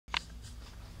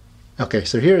Okay,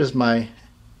 so here is my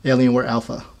Alienware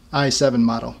Alpha i7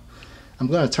 model. I'm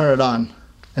going to turn it on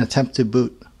and attempt to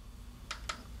boot.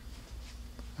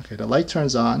 Okay, the light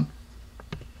turns on.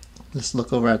 Let's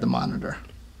look over at the monitor.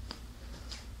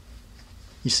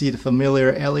 You see the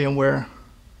familiar Alienware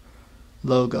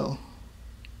logo.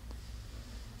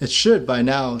 It should by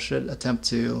now attempt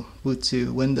to boot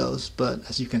to Windows, but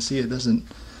as you can see,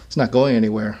 it's not going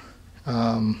anywhere.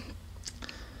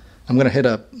 I'm gonna hit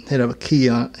a key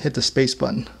on, hit the space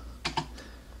button.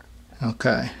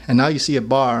 Okay, and now you see a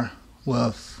bar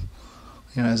with,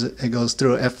 as it goes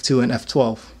through F2 and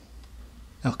F12.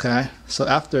 Okay, so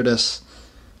after this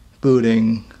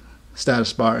booting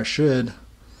status bar, it should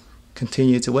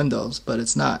continue to Windows, but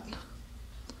it's not.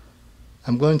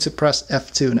 I'm going to press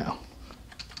F2 now.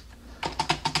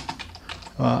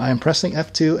 I'm pressing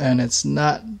F2 and it's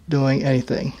not doing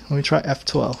anything. Let me try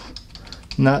F12.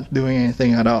 Not doing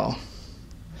anything at all.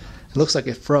 It looks like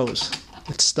it froze.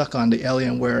 It's stuck on the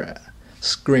Alienware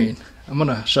screen. I'm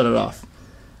gonna shut it off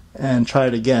and try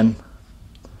it again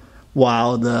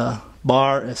while the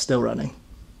bar is still running.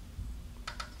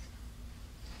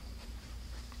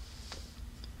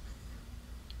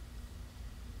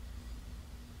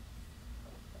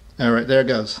 Alright, there it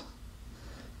goes.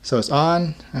 So it's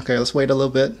on. Okay, let's wait a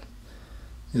little bit.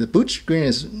 The boot screen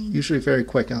is usually very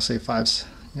quick. I'll say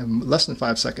less than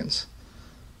 5 seconds.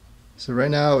 So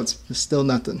right now it's still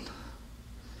nothing.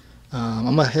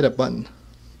 I'm gonna hit a button.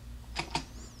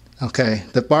 Okay,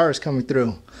 the bar is coming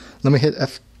through. Let me hit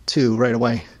F2 right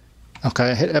away.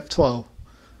 Okay, I hit F12,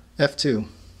 F2,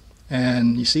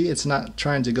 and you see it's not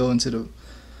trying to go into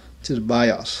the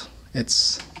BIOS.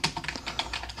 It's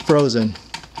frozen.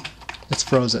 It's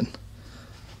frozen.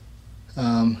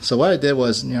 So what I did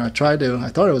was, I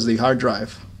thought it was the hard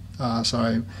drive. So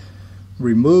I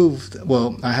removed,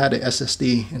 I had a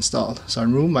SSD installed. So I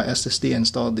removed my SSD and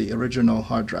installed the original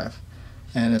hard drive.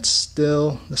 And it's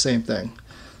still the same thing.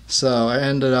 So I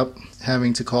ended up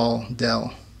having to call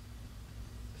Dell